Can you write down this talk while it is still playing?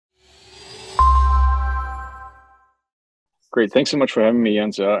Great. Thanks so much for having me,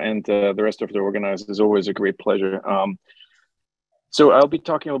 Jens, and the rest of the organizers. It's always a great pleasure. So I'll be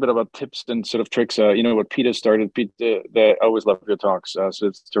talking a little bit about tips and sort of tricks. What Peter started. Peter, I always love your talks, so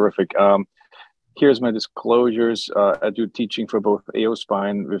it's terrific. Here's my disclosures. I do teaching for both AO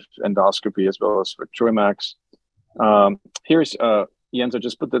spine with endoscopy as well as for Troimax. Here's Jens. I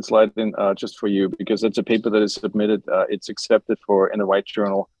just put that slide in just for you because it's a paper that is submitted. It's accepted in a white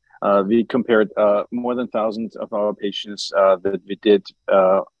journal. We compared more than thousands of our patients that we did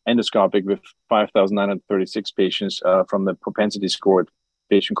endoscopic with 5,936 patients from the propensity scored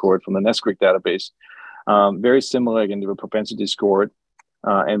patient cohort from the NESCRIC database. Very similar again to the propensity scored.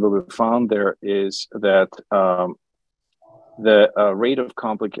 And what we found there is that the rate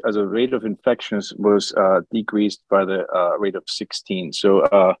of infections was decreased by the rate of 16.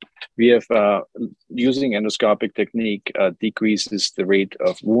 So we have using endoscopic technique decreases the rate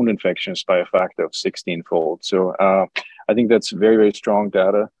of wound infections by a factor of 16-fold. So I think that's very, very strong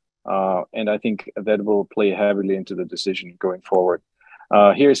data. And I think that will play heavily into the decision going forward.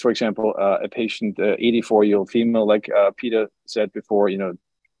 Here's, for example, a patient, 84-year-old female, like Peter said before,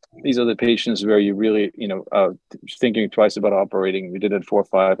 these are the patients where you really, thinking twice about operating. We did a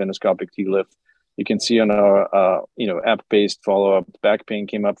 4-5 endoscopic T-lift. You can see on our, app-based follow-up, back pain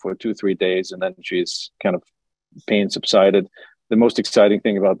came up for 2-3 days, and then she's kind of pain subsided. The most exciting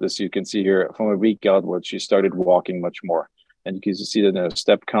thing about this, you can see here from a week outward, she started walking much more. And you can see that in a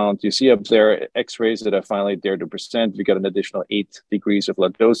step count. You see up there X-rays that I finally dared to present. We got an additional 8 degrees of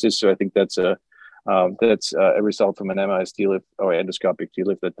lordosis. So I think that's a result from an MIS T-lift or endoscopic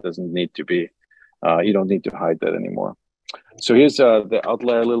T-lift that doesn't need to be, you don't need to hide that anymore. So here's the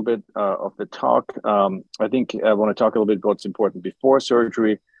outline a little bit of the talk. I think I want to talk a little bit about what's important before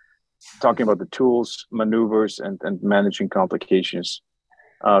surgery, talking about the tools, maneuvers, and managing complications.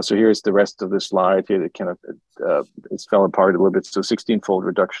 So here's the rest of the slide here that kind of it's fell apart a little bit. So 16-fold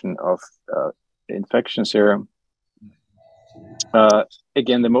reduction of infections here.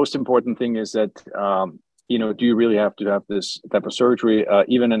 Again, the most important thing is that, do you really have to have this type of surgery?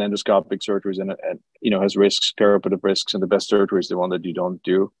 Even an endoscopic surgery has risks, perioperative risks, and the best surgery is the one that you don't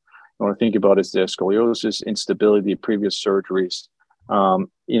do. You want to think about is the scoliosis, instability, previous surgeries.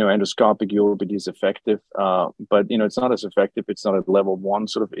 Endoscopic ULBD is effective, but it's not as effective. It's not a level 1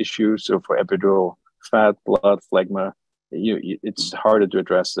 sort of issue. So for epidural fat, blood, phlegma, it's harder to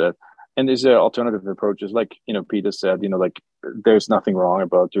address that. And there's alternative approaches, like Peter said. There's nothing wrong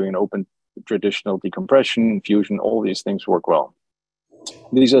about doing an open traditional decompression, fusion. All these things work well.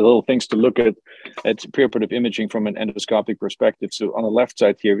 These are little things to look at preoperative imaging from an endoscopic perspective. So on the left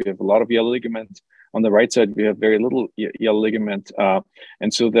side here, we have a lot of yellow ligament. On the right side, we have very little yellow ligament.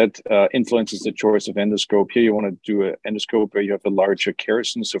 And so that influences the choice of endoscope. Here, you want to do an endoscope where you have a larger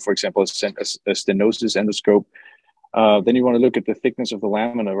kerison. So for example, a stenosis endoscope. Then you want to look at the thickness of the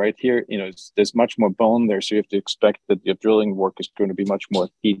lamina right here. There's much more bone there. So you have to expect that your drilling work is going to be much more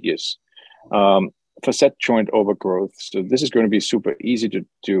tedious. Facet joint overgrowth. So this is going to be super easy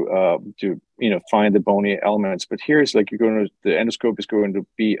to find the bony elements. But here's like the endoscope is going to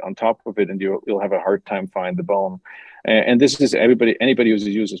be on top of it, and you'll have a hard time find the bone. And this is anybody who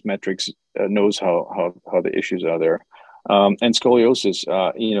uses metrics knows how the issues are there. And scoliosis,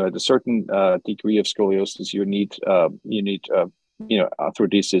 at a certain degree of scoliosis, you need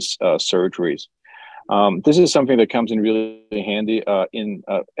arthrodesis surgeries. This is something that comes in really handy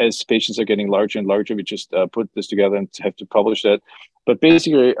as patients are getting larger and larger. We just put this together and have to publish that. But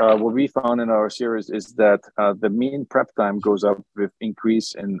basically, what we found in our series is that the mean prep time goes up with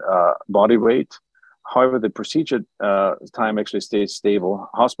increase in body weight. However, the procedure time actually stays stable.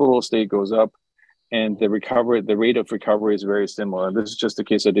 Hospital stay goes up, and the rate of recovery is very similar. And this is just the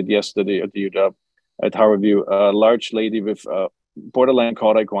case I did yesterday at the UW at Harborview. A large lady with borderline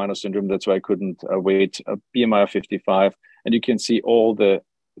caudate guano syndrome. That's why I couldn't wait. A BMI of 55, and you can see all the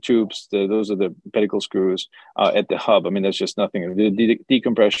tubes. Those are the pedicle screws at the hub. I mean, there's just nothing. The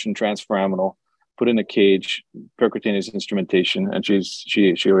decompression, transforaminal, put in a cage, percutaneous instrumentation, and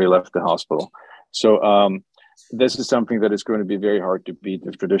she already left the hospital. So this is something that is going to be very hard to beat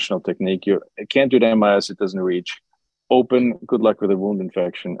with traditional technique. You can't do the MIS; it doesn't reach. Open, good luck with a wound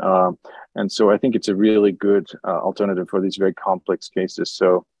infection. And so I think it's a really good alternative for these very complex cases.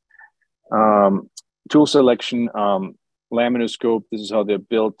 So tool selection, laminoscope, this is how they're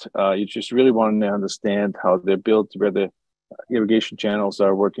built. You just really want to understand how they're built, where the irrigation channels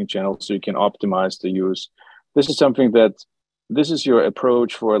are, working channels, so you can optimize the use. This is your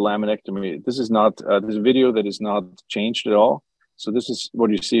approach for a laminectomy. This is not, this video that is not changed at all. So this is what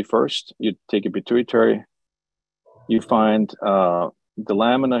you see first. You take a pituitary, you find the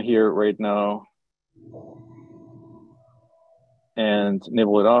lamina here right now. and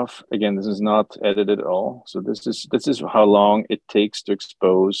nibble it off. Again, this is not edited at all. So this is how long it takes to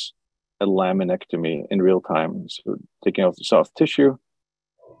expose a laminectomy in real time. So taking off the soft tissue.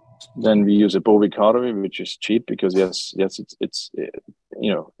 Then we use a Bovie cautery, which is cheap because yes, it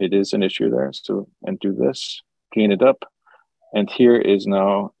is an issue there. So, and do this, clean it up. And here is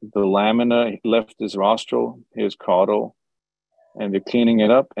now the lamina. Left is rostral, here's caudal, and we're cleaning it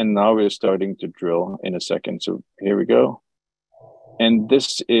up. And now we're starting to drill in a second. So here we go. And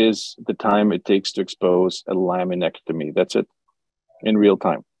this is the time it takes to expose a laminectomy. That's it, in real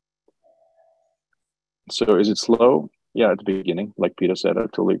time. So is it slow? Yeah, at the beginning, like Peter said, I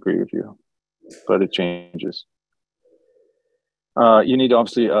totally agree with you, but it changes. You need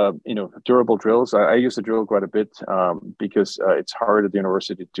obviously, durable drills. I use the drill quite a bit because it's hard at the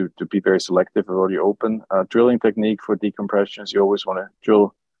university to be very selective with what you open. Drilling technique for decompressions, you always want to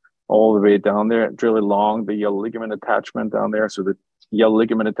drill all the way down there, drill along the yellow ligament attachment down there. So the yellow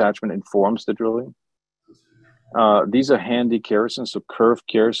ligament attachment informs the drilling. These are handy keratins, so curved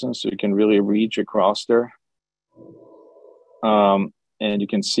keratins, so you can really reach across there. And you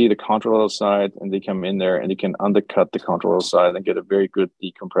can see the contralateral side, and they come in there, and you can undercut the contralateral side and get a very good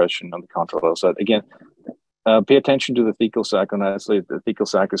decompression on the contralateral side. Again, pay attention to the thecal sac. Honestly, the thecal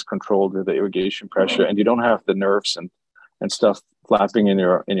sac is controlled with the irrigation pressure, and you don't have the nerves and stuff flapping in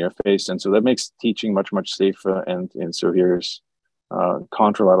your face, and so that makes teaching much safer. And so here's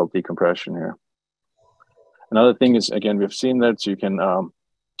contralateral decompression here. Another thing is, again, we've seen that, so you can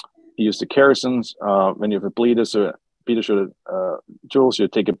use the keratins when you have a bleeder. So Peter showed Jules, you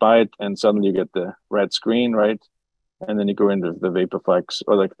take a bite and suddenly you get the red screen, right? And then you go into the VaporFlex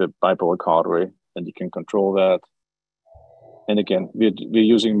or like the bipolar cautery, and you can control that. And again, we're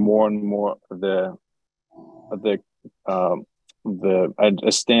using more and more a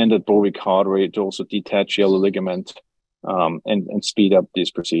standard Bovie cautery to also detach yellow ligament and speed up these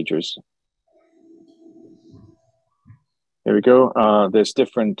procedures. Here we go. There's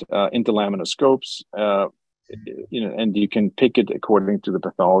different interlaminar scopes. And you can pick it according to the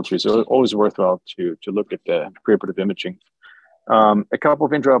pathology. So it's always worthwhile to look at the preoperative imaging. A couple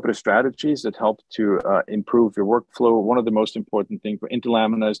of intraoperative strategies that help to improve your workflow. One of the most important things for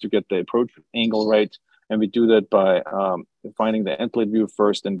interlaminar is to get the approach angle right. And we do that by finding the end plate view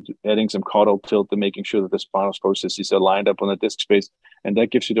first and adding some caudal tilt and making sure that the spinal processes are lined up on the disc space. And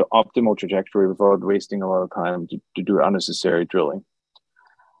that gives you the optimal trajectory without wasting a lot of time to do unnecessary drilling.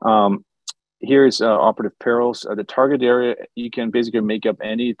 Here's operative perils. The target area, you can basically make up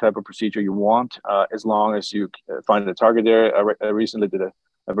any type of procedure you want as long as you find the target area. I recently did a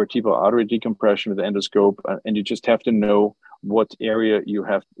vertebral artery decompression with the endoscope, and you just have to know what area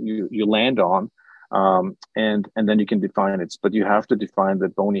you land on, and then you can define it. But you have to define the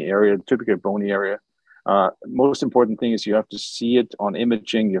bony area, the typical bony area. Most important thing is you have to see it on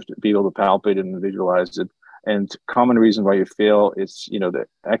imaging. You have to be able to palpate it and visualize it. And common reason why you fail is, the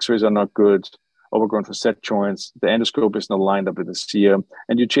x-rays are not good, overgrown facet joints, the endoscope is not lined up with the SIA,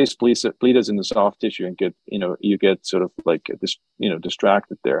 and you chase bleeders in the soft tissue and you get sort of like this,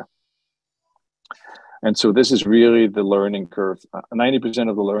 distracted there. And so this is really the learning curve. 90%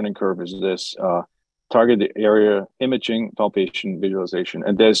 of the learning curve is this target area imaging, palpation, visualization,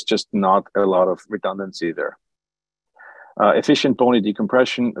 and there's just not a lot of redundancy there. Efficient bony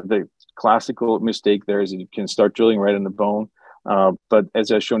decompression, the classical mistake there is that you can start drilling right in the bone. But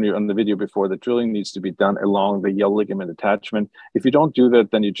as I've shown you on the video before, the drilling needs to be done along the yellow ligament attachment. If you don't do that,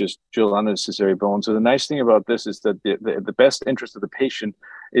 then you just drill unnecessary bone. So the nice thing about this is that the best interest of the patient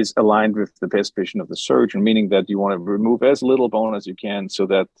is aligned with the best patient of the surgeon, meaning that you want to remove as little bone as you can so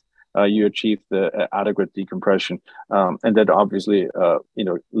that you achieve the adequate decompression. And that obviously,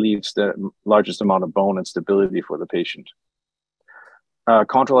 leaves the largest amount of bone and stability for the patient.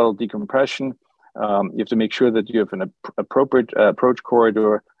 Contralateral decompression, you have to make sure that you have an appropriate approach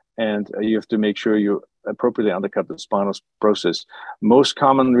corridor, and you have to make sure you appropriately undercut the spinal process. Most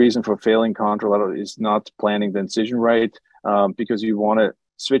common reason for failing contralateral is not planning the incision right, because you want to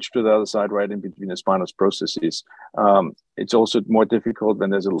switch to the other side right in between the spinal processes. It's also more difficult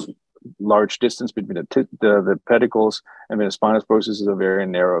when there's a large distance between the pedicles and when the spinal processes are very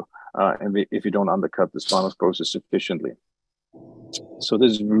narrow, and if you don't undercut the spinal process sufficiently. So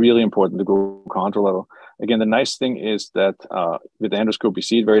this is really important to go contralateral. Again, the nice thing is that with the endoscope, you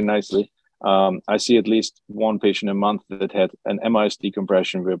see it very nicely. I see at least one patient a month that had an MIS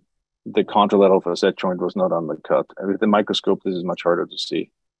decompression where the contralateral facet joint was not undercut. And with the microscope, this is much harder to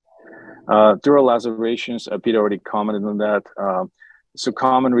see. Dural lacerations, Peter already commented on that. So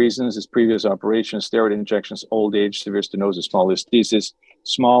common reasons is previous operations, steroid injections, old age, severe stenosis, small listhesis.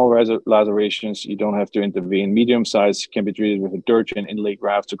 Small lacerations, you don't have to intervene. Medium size can be treated with a Durchin inlay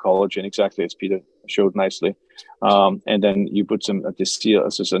graft to collagen, exactly as Peter showed nicely. And then you put some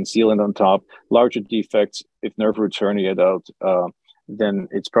sealant on top. Larger defects, if nerve roots herniate out, then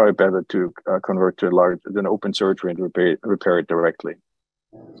it's probably better to convert to an open surgery and repair it directly.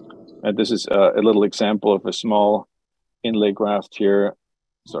 And this is a little example of a small inlay graft here.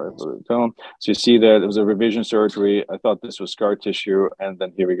 Sorry for the tone. So you see that it was a revision surgery. I thought this was scar tissue, and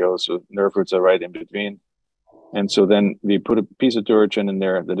then here we go. So nerve roots are right in between. And so then we put a piece of Durchin in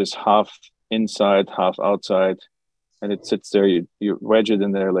there that is half inside, half outside, and it sits there. You wedge it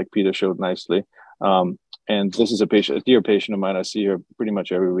in there like Peter showed nicely. And this is a dear patient of mine. I see her pretty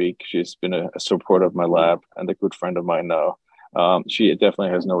much every week. She's been a support of my lab and a good friend of mine now. She definitely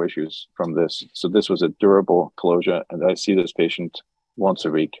has no issues from this. So this was a durable closure, and I see this patient once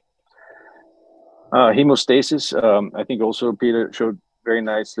a week. Hemostasis, I think also Peter showed very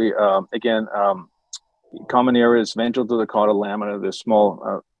nicely. Again, common areas, ventral to the caudal lamina, there's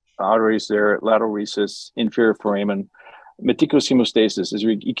small arteries there, lateral recess, inferior foramen. Meticulous hemostasis is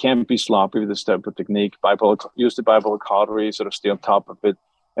you can't be sloppy with this type of technique. Use the bipolar cautery, sort of stay on top of it,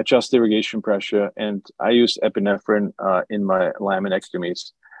 adjust the irrigation pressure, and I use epinephrine in my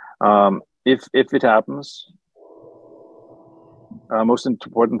laminectomies. If it happens, most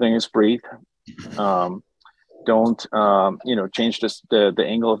important thing is breathe. Don't change the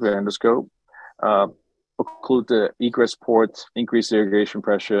angle of your endoscope. Occlude the egress port, increase the irrigation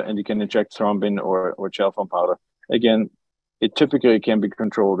pressure, and you can inject thrombin or gel foam powder. Again, it typically can be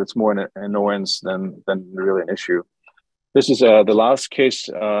controlled. It's more an annoyance than really an issue. This is the last case.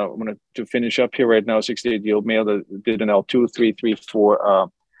 I want to finish up here right now. 68-year-old male that did an L2-3-3-4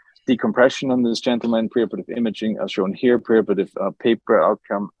 decompression on this gentleman. Preoperative imaging as shown here. Preoperative paper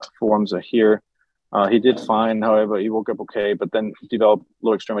outcome forms are here. He did fine. However, he woke up okay, but then developed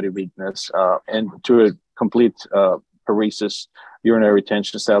lower extremity weakness and to a complete paresis, urinary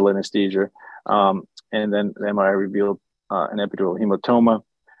retention, saddle anesthesia. And then the MRI revealed an epidural hematoma.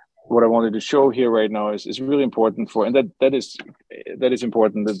 What I wanted to show here right now is really important and that is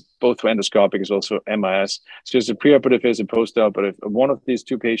important that both for endoscopic as also MIS. So there's a preoperative as a postoperative. One of these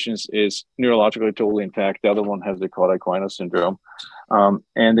two patients is neurologically totally intact. The other one has the caudal syndrome.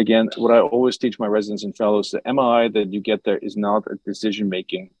 And again, what I always teach my residents and fellows, the MRI that you get there is not a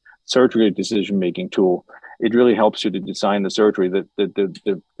surgery decision-making tool. It really helps you to design the surgery.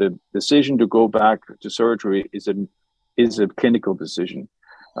 The decision to go back to surgery is a clinical decision.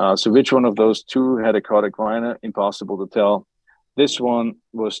 So which one of those two had a cardiac minor? Impossible to tell. This one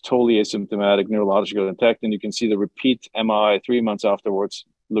was totally asymptomatic, neurological intact, and you can see the repeat MRI 3 months afterwards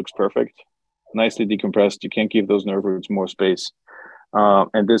looks perfect, nicely decompressed. You can't give those nerve roots more space.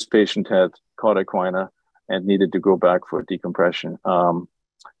 And this patient had cardiac minor and needed to go back for decompression.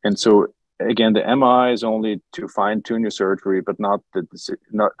 And so again, the MRI is only to fine-tune your surgery, but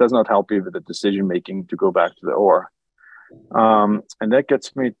does not help you with the decision-making to go back to the OR. And that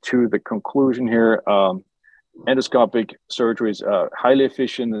gets me to the conclusion here. Endoscopic surgery is highly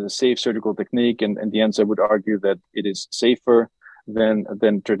efficient and a safe surgical technique. And in the end, I would argue that it is safer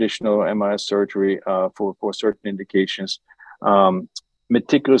than traditional MIS surgery for certain indications.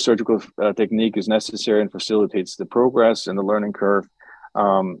 Meticulous surgical technique is necessary and facilitates the progress and the learning curve.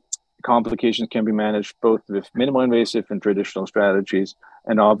 Complications can be managed both with minimal invasive and traditional strategies.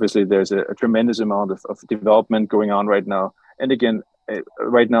 And obviously, there's a tremendous amount of development going on right now. And again,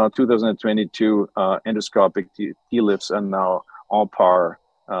 right now, 2022 endoscopic TLIFs are now on par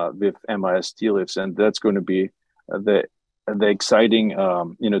with MIS TLIFs, and that's going to be the exciting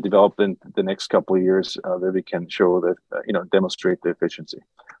development the next couple of years that we can show that demonstrate the efficiency.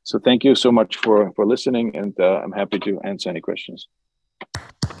 So thank you so much for listening, and I'm happy to answer any questions.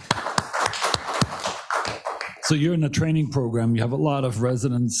 So you're in a training program. You have a lot of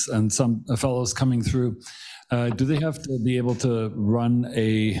residents and some fellows coming through. Do they have to be able to run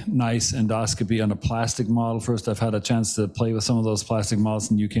a nice endoscopy on a plastic model first? I've had a chance to play with some of those plastic models,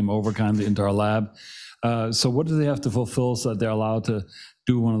 and you came over kindly into our lab. So what do they have to fulfill so that they're allowed to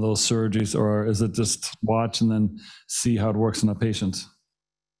do one of those surgeries, or is it just watch and then see how it works in a patient?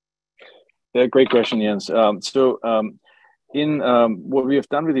 Yeah, great question, Jens. What we have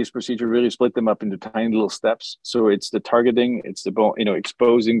done with these procedures, really split them up into tiny little steps. So it's the targeting, it's the bone,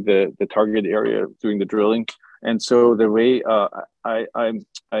 exposing the target area, doing the drilling. And so the way I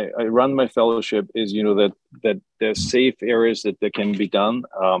run my fellowship is, that there's safe areas that can be done.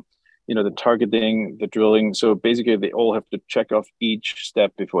 The targeting, the drilling. So basically, they all have to check off each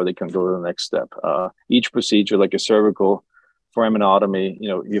step before they can go to the next step. Each procedure, like a cervical foraminotomy,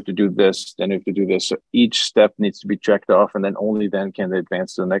 you have to do this, then you have to do this. So each step needs to be checked off, and then only then can they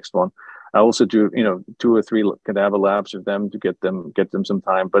advance to the next one. I also do, 2 or 3 cadaver labs with them to get them some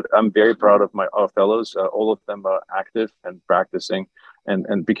time. But I'm very proud of our fellows. All of them are active and practicing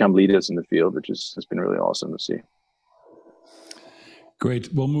and become leaders in the field, which has been really awesome to see.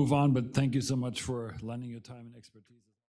 Great. We'll move on, but thank you so much for lending your time and expertise.